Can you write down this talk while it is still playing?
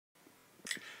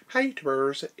Hi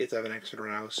YouTubers, it's Evan Exeter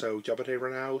now. So job update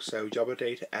right now. So job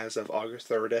update as of August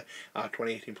 3rd,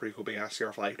 2018. Pretty cool big ass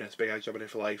CR for life, and it's big ass job update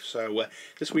for life. So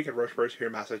this week at Rochefort here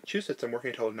in Massachusetts, I'm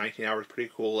working until 19 hours.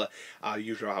 Pretty cool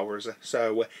usual hours.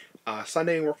 So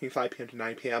Sunday I'm working 5 p.m. to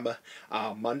 9 p.m.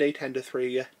 Monday 10 to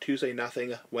 3, Tuesday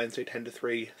nothing, Wednesday 10 to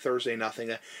 3, Thursday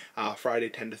nothing, Friday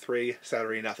 10 to 3,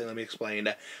 Saturday nothing. Let me explain.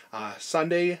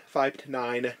 Sunday 5 to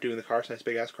 9 doing the car science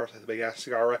big ass car science big ass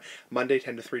cigar. Monday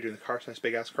 10 to 3 doing the car science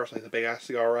big ass car science the big ass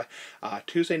cigar.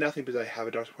 Tuesday nothing because I have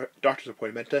a doctor's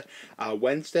appointment.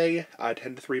 Wednesday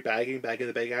 10 to 3 bagging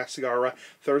the big ass cigar.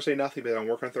 Thursday nothing because I don't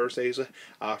work on Thursdays.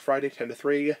 Friday 10 to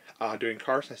 3 doing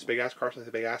car science big ass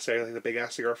the big ass cigar, the big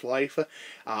ass cigar for life.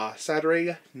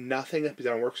 Saturday nothing because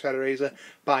I don't work Saturdays.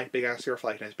 Bye, big ass cigar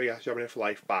for life. Nice big ass job for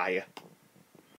life. Bye.